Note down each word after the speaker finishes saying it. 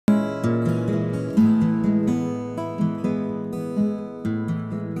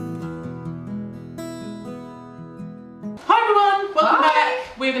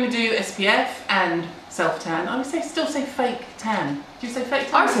we're going to do SPF and self-tan. I would still say fake tan. Do you say fake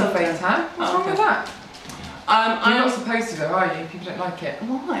tan? I say fake tan. What's wrong with that? You're not supposed to though, are you? People don't like it.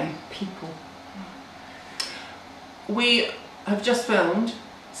 Why? People. We have just filmed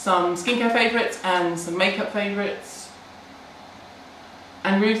some skincare favourites and some makeup favourites.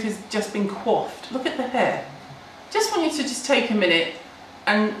 And Ruth has just been coiffed. Look at the hair. Just want you to just take a minute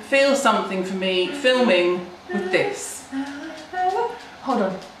and feel something for me filming with this. Hold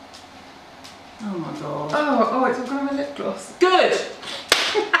on. Oh my god. Oh, it's all gone on my lip gloss. Good!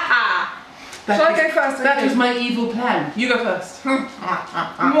 Shall I go first? That was my evil plan. You go first.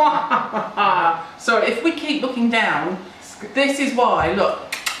 So if we keep looking down, this is why,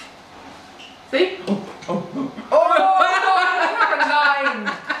 look. See?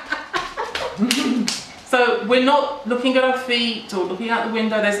 So we're not looking at our feet or looking out the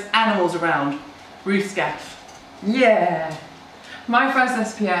window, there's animals around. Ruth's gaff. Yeah. My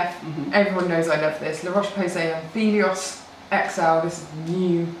first SPF, everyone knows I love this. La Roche-Posay and Helios XL. This is the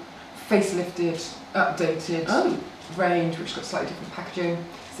new, facelifted, updated range, which got slightly different packaging.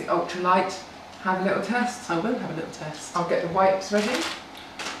 It's the ultra light. Have a little test. I will have a little test. I'll get the wipes ready.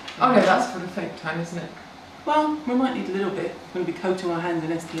 Oh no, that's for the fake tan, isn't it? Well, we might need a little bit. We're going to be coating our hands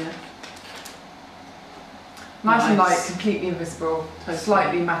in SPF. Nice and light, completely invisible,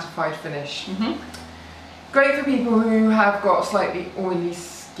 slightly mattified finish. Great for people who have got slightly oily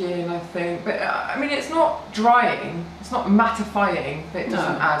skin, I think. But I mean, it's not drying, it's not mattifying, but it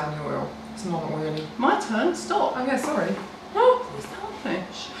doesn't add any oil. It's not oily. My turn, stop. Okay, sorry. Oh, it's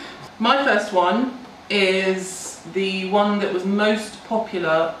selfish. My first one is the one that was most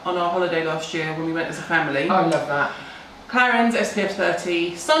popular on our holiday last year when we went as a family. I love that. Clarins SPF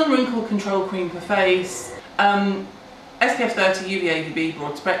 30 Sun Wrinkle Control Cream for face. SPF 30 UVA UVB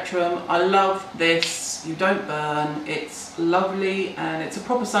broad spectrum. I love this. You don't burn. It's lovely and it's a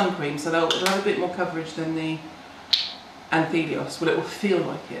proper sun cream, so it'll have a bit more coverage than the Anthelios. Well, it will feel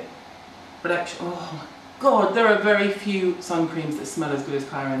like it. But actually, oh my god, there are very few sun creams that smell as good as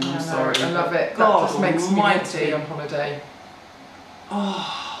Clarins. I'm sorry. I love it. God, that just makes me want to be almighty. on holiday.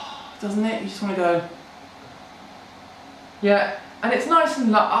 Oh, doesn't it? You just want to go. Yeah. And it's nice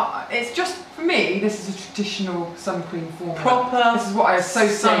and it's just, for me, this is a traditional sun cream formula. Proper. This is what I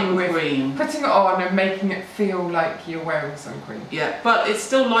associate sun with cream. Putting it on and making it feel like you're wearing sun cream. Yeah, but it's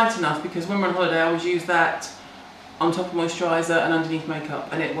still light enough because when we're on holiday I always use that on top of moisturiser and underneath makeup,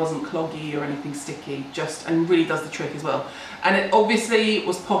 and it wasn't cloggy or anything sticky, and really does the trick as well. And it obviously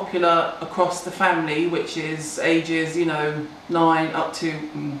was popular across the family, which is ages, you know, 9 up to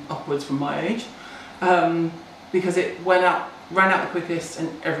upwards from my age, because it ran out the quickest and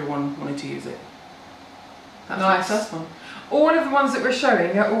everyone wanted to use it. That's nice. The first one. All of the ones that we're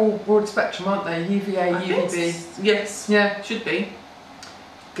showing are all broad spectrum, aren't they? UVA, UVB. Yes. Yeah. Should be.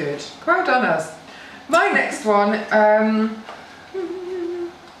 Good. Well done us. My next one,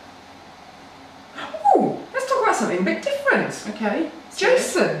 let's talk about something a bit different. Okay.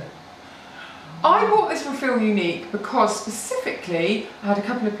 Jason. I bought this from Feel Unique because specifically I had a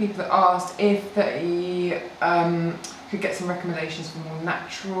couple of people that asked if they could get some recommendations for more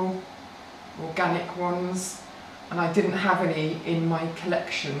natural, organic ones, and I didn't have any in my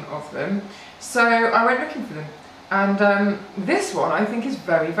collection of them. So I went looking for them. And this one I think is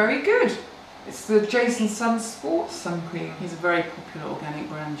very, very good. It's the Jason Sun Sports Sun Cream. He's a very popular organic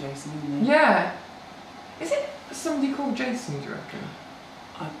brand, Jason, isn't he? Yeah. Is it somebody called Jason, do you reckon?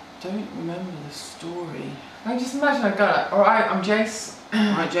 I don't remember the story. I just imagine I got it. Alright, I'm Jace.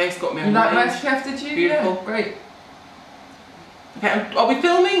 Alright, Jace got me on You like my range. SPF, did you? Beautiful. Yeah, great. Okay, are we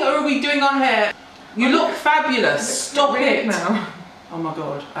filming or are we doing our hair? You look fabulous. Stop it. Now. Oh my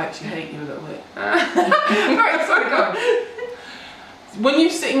god, I actually hate you a little bit. Right, sorry, go on. When you're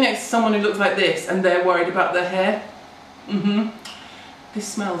sitting next to someone who looks like this and they're worried about their hair, this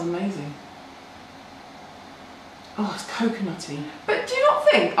smells amazing. Oh, it's coconutty. But do you not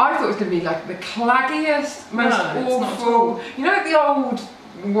think, I thought it was going to be like the claggiest, most awful, you know, the old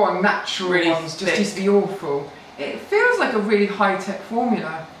one, natural really ones thick. just used to be awful. It feels like a really high-tech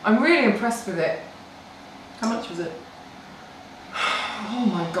formula. I'm really impressed with it. How much was it? Oh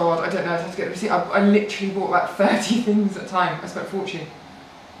my god, I don't know, I'd have to get the receipt. I literally bought about 30 things at a time. I spent a fortune.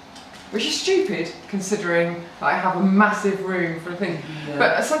 Which is stupid, considering that I have a massive room for a thing. Yeah.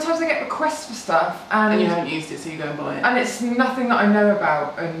 But sometimes I get requests for stuff and you haven't used it, so you go and buy it. And it's nothing that I know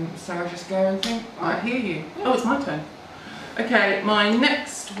about, and so I just go and think, I hear you. Oh, it's my turn. Okay, my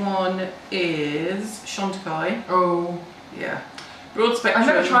next one is Chantecaille. Oh. Yeah. Broad spectrum.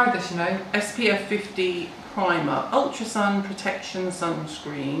 I've never tried this, you know. SPF 50 primer, ultra sun protection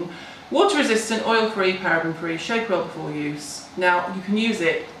sunscreen, Water resistant, oil free, paraben free, shake well before use. Now you can use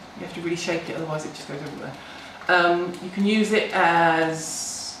it, you have to really shake it otherwise it just goes everywhere. You can use it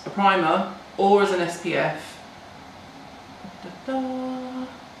as a primer or as an SPF. Beautiful!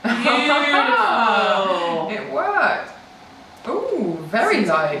 It worked! Ooh, very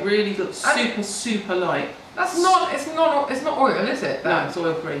light. Really good, super light. It's not oil, is it? No, it's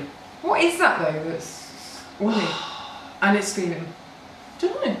oil free. What is that though that's oily? And it's steaming.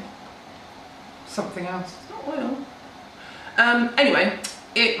 Don't know. Something else. It's not oil. Anyway,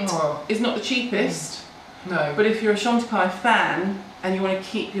 it is not the cheapest. No. But if you're a Chantecaille fan and you want to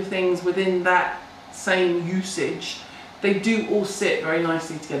keep your things within that same usage, they do all sit very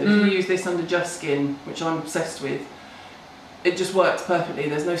nicely together. If you use this under Just Skin, which I'm obsessed with, it just works perfectly.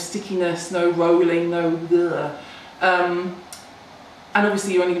 There's no stickiness, no rolling, no bleh. And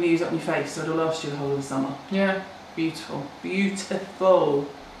obviously you're only going to use it on your face, so it'll last you the whole of the summer. Yeah. Beautiful. Beautiful.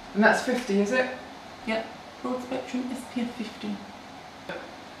 And that's 50, is it? Yep. Broad spectrum SPF 50.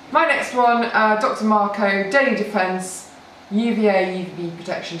 My next one, Dr. Marco, Daily Defense, UVA, UVB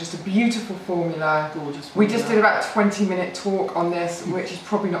protection, just a beautiful formula. Gorgeous formula. We just did about a 20-minute talk on this, which is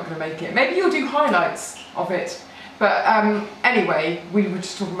probably not going to make it. Maybe you'll do highlights of it. But anyway, we were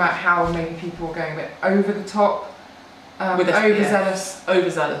just talking about how maybe people are going a bit over the top, overzealous.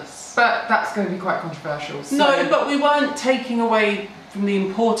 Overzealous. But that's going to be quite controversial. So. No, but we weren't taking away from the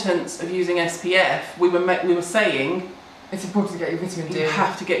importance of using SPF. We were saying it's important to get your vitamin D. You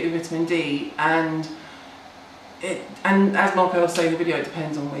have to get your vitamin D, and as Marco will say in the video, it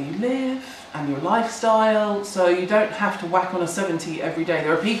depends on where you live and your lifestyle. So you don't have to whack on a 70 every day.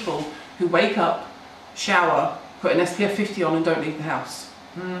 There are people who wake up, shower, put an SPF 50 on and don't leave the house.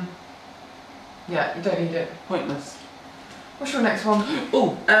 Yeah, you don't need it. Pointless. What's your next one?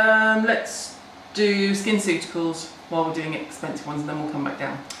 Oh, let's do SkinCeuticals while we're doing expensive ones, and then we'll come back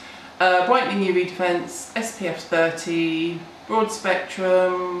down. Brightening UV defense, SPF 30, broad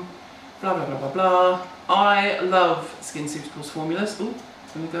spectrum, blah blah blah blah blah. I love SkinCeuticals formulas. Oh,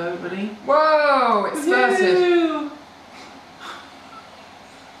 it's gonna go. Ready? Whoa, it's spurted.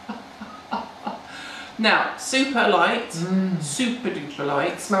 Now, super light, super duper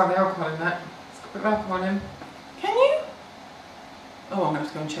light. Smell the alcohol in that. It's got a bit of alcohol in. Can you? Oh, I'm going to have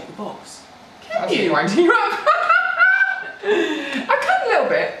to go and check the box. Can That's you? winding you up. I can a little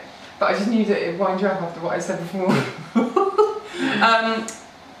bit, but I just knew that it would wind you up after what I said before.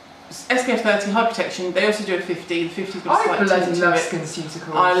 SPF 30, high protection. They also do a 50. The 50's got a slight I bloody tint love to it.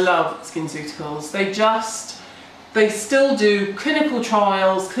 SkinCeuticals. I love SkinCeuticals. They still do clinical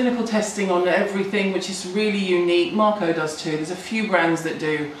trials, clinical testing on everything, which is really unique. Marco does too. There's a few brands that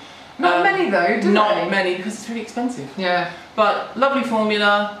do. Not many though, do Not they? many, because it's really expensive. Yeah. But lovely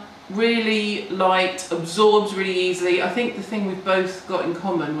formula, really light, absorbs really easily. I think the thing we've both got in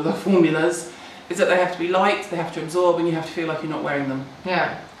common with our formulas is that they have to be light, they have to absorb, and you have to feel like you're not wearing them.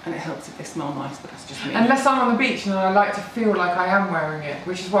 Yeah. And it helps if they smell nice, but that's just me. Unless I'm on the beach and I like to feel like I am wearing it,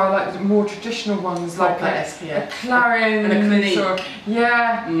 which is why I like the more traditional ones like a Clarins and a Crilly.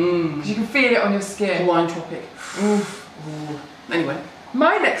 Yeah, because you can feel it on your skin. Hawaiian Tropic. Oof. Ooh. Anyway.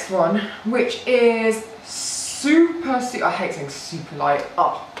 My next one, which is I hate saying super light,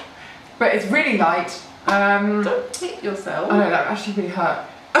 but it's really light. Don't hit yourself. I know, that actually really hurt.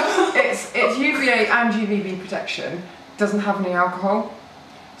 it's UVA and UVB protection, doesn't have any alcohol.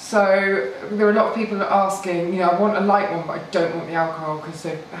 So there are a lot of people asking, I want a light one, but I don't want the alcohol because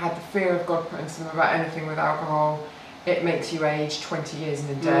they've had the fear of God putting to them about anything with alcohol. It makes you age 20 years in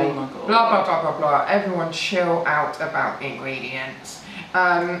a day. Oh my God. Blah, blah, blah, blah, blah. Everyone chill out about ingredients.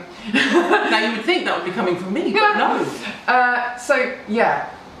 Now you would think that would be coming from me, but no. So, yeah.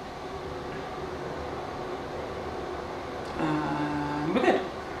 We're good.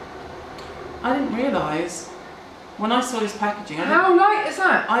 I didn't realise, when I saw this packaging, How light is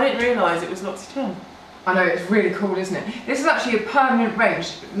that? I didn't realise it was L'Occitane. I know, it's really cool, isn't it? This is actually a permanent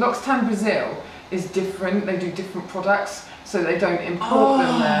range. L'Occitane Brazil is different. They do different products, so they don't import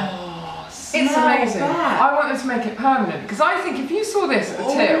them there. It's amazing. That. I want them to make it permanent, because I think if you saw this at the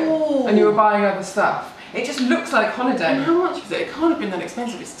till and you were buying other stuff, it just looks like holiday. And how much is it? It can't have been that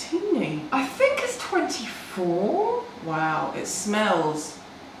expensive. It's teeny. I think it's 24. Wow, it smells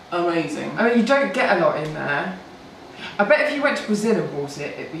amazing. I mean, you don't get a lot in there. I bet if you went to Brazil and bought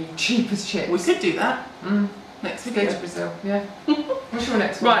it, it'd be cheap as chips. We could do that. Next Go video. to Brazil, yeah. What's your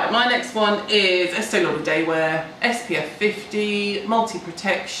next one? Right, my next one is Estee Lauder Daywear, SPF 50,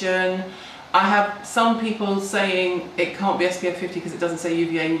 multi-protection. I have some people saying it can't be SPF 50 because it doesn't say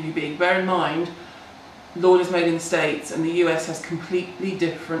UVA and UVB. Bear in mind, Lauder's made in the States and the US has completely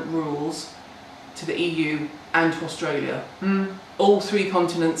different rules to the EU and to Australia. All 3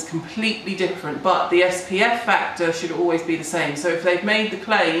 continents completely different, but the SPF factor should always be the same. So if they've made the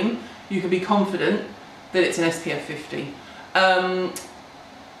claim, you can be confident that it's an SPF 50.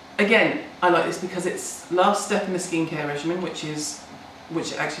 Again, I like this because it's last step in the skincare regimen, which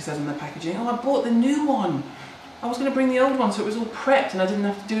it actually says on the packaging. Oh, I bought the new one. I was going to bring the old one so it was all prepped and I didn't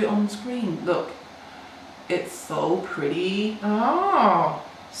have to do it on screen. Look, it's so pretty. Oh.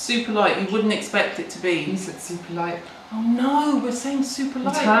 Super light, you wouldn't expect it to be. You said super light. Oh no, we're saying super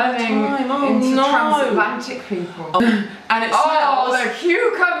light. Turning into transatlantic people. And it smells. Oh, the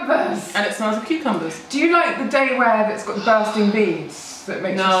cucumbers! And it smells of cucumbers. Do you like the day wear that's got the bursting beads? That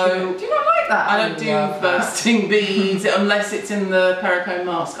makes No. you feel, do you not like that? I don't do bursting beads unless it's in the Perricone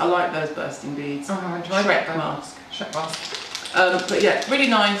mask. I like those bursting beads. Oh, I tried Shrek that. mask. Shrek mask. But yeah, really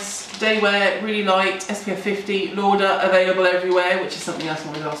nice, day wear, really light, SPF 50, Lauder available everywhere, which is something else I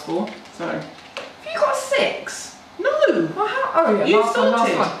wanted to ask for. So. Have you got a 6? No! Oh yeah, You last one.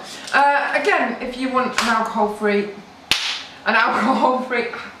 started. Again, if you want an alcohol-free,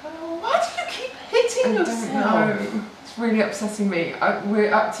 Why do you keep hitting yourself? I don't know. It's really upsetting me.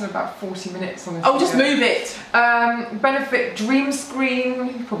 We're up to about 40 minutes on this Oh, just video. move it! Benefit Dream Screen.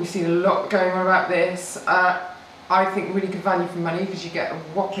 You've probably seen a lot going on about this. I think really good value for money because you get a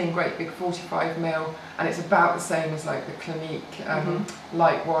whopping great big 45ml and it's about the same as like the Clinique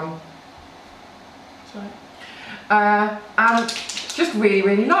light one. That's right. And just really,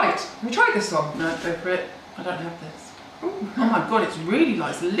 really light. Have you tried this one? No, go for it. I don't have this. Ooh. Oh my god, it's really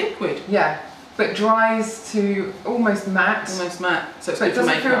light. It's liquid. Yeah, but dries to almost matte. Almost matte. So it's But good it for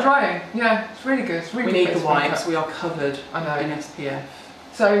doesn't makeup. feel drying. Yeah, it's really good. It's really We good need base the for wipes. makeup. We are covered I know. in SPF.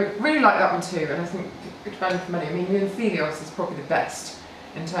 So really like that one too, and I think good value for money. I mean, Helios is probably the best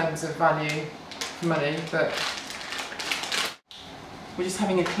in terms of value for money, but We're just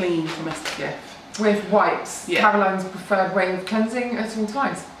having a clean from SPF. with wipes, Yeah. Caroline's preferred way of cleansing at all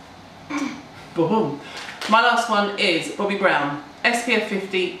times. Boom. My last one is Bobbi Brown SPF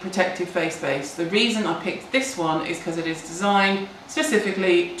 50 Protective Face Base. The reason I picked this one is because it is designed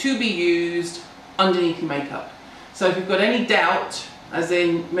specifically to be used underneath your makeup. So if you've got any doubt, as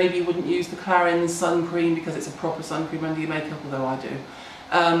in maybe you wouldn't use the Clarins sun cream because it's a proper sun cream under your makeup, although I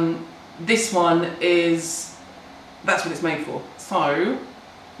do. This one is, that's what it's made for. So,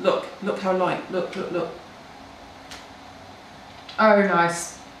 look how light, look. Oh,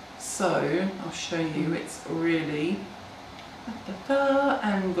 nice. So, I'll show you, it's really,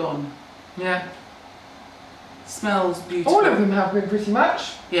 and gone. Yeah. Smells beautiful. All of them have been pretty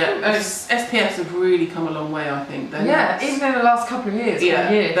much. Yeah, SPFs have really come a long way, I think. Even in the last couple of years.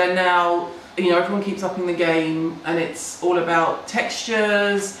 Yeah, year. they're now, you know, everyone keeps upping the game and it's all about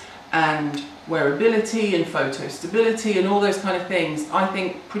textures and wearability and photo stability and all those kind of things. I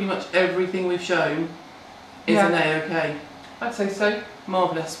think pretty much everything we've shown is an A-OK. I'd say so.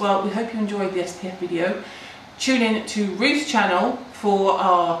 Marvellous. Well, we hope you enjoyed the SPF video. Tune in to Ruth's channel for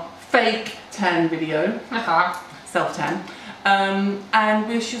our fake tan video, self-tan, and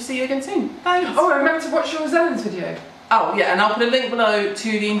we shall see you again soon. Thanks. Oh, remember to watch your Zellen's video. Oh yeah, and I'll put a link below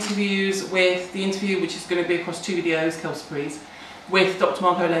to the interviews with the interview, which is going to be across 2 videos, Kelsey's, with Dr.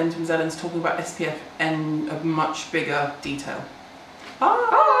 Marco Lens from Zellen's talking about SPF in a much bigger detail. Bye.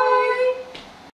 Bye.